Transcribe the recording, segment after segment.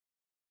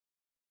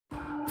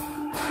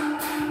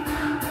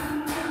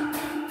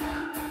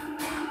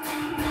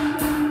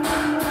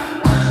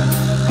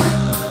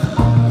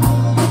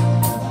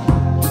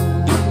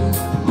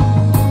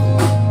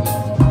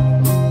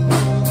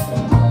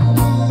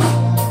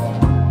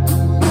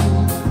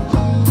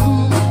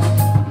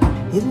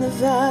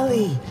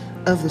valley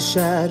of the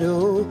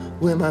shadow,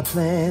 where my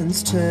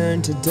plans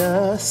turn to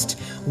dust.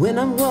 When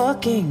I'm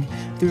walking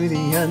through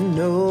the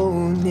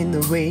unknown, in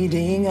the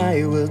waiting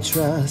I will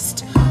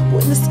trust.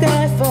 When the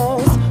sky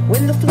falls,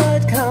 when the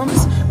flood comes,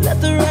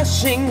 let the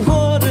rushing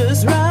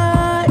waters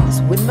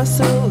rise. When my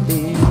soul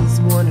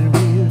is worn and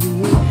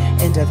weary,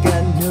 and I've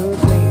got no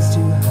place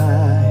to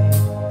hide,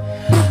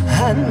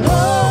 I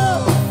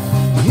know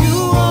you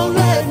won't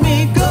let me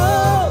go.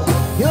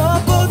 Your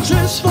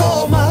fortress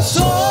for my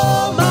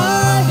soul,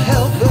 my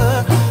helper.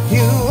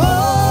 You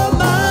are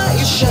my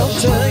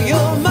shelter,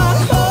 you're my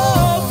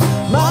hope,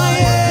 my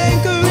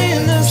anchor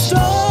in the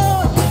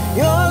storm.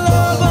 Your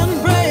love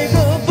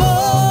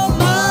unbreakable,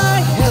 my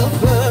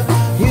helper.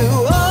 You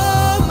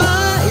are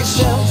my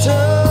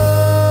shelter.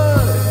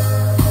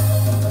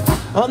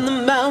 On the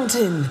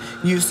mountain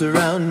you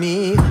surround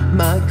me,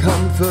 my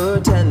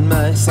comfort and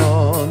my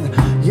song.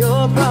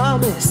 Your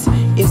promise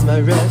is my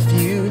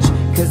refuge,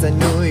 'cause I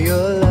know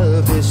your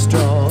love is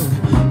strong.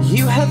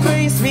 You have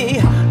raised me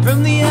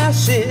from the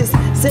ashes,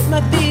 set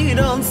my feet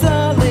on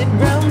solid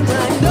ground.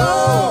 I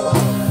know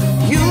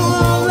you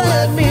won't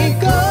let me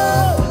go.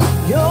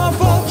 Your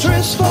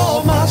fortress for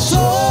my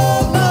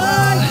soul,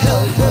 my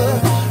helper.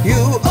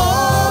 You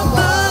are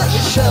my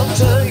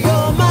shelter,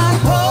 you're my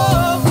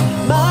hope,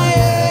 my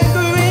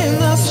anchor in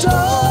the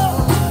storm.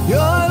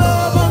 Your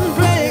love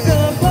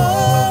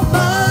unbreakable,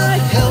 my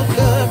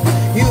helper.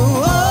 You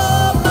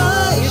are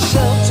my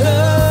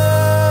shelter.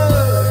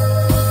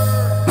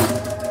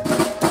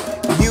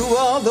 You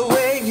are the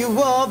way, you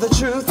are the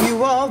truth, you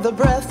are the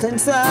breath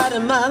inside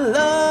of my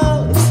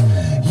lungs.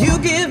 You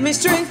give me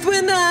strength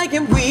when I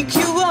am weak,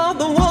 you are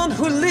the one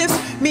who lifts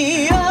me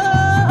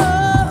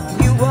up.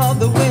 You are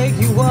the way,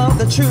 you are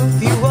the truth,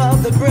 you are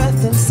the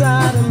breath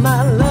inside of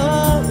my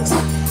lungs.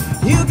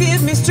 You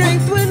give me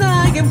strength when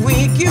I am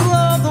weak, you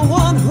are the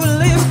one who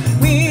lifts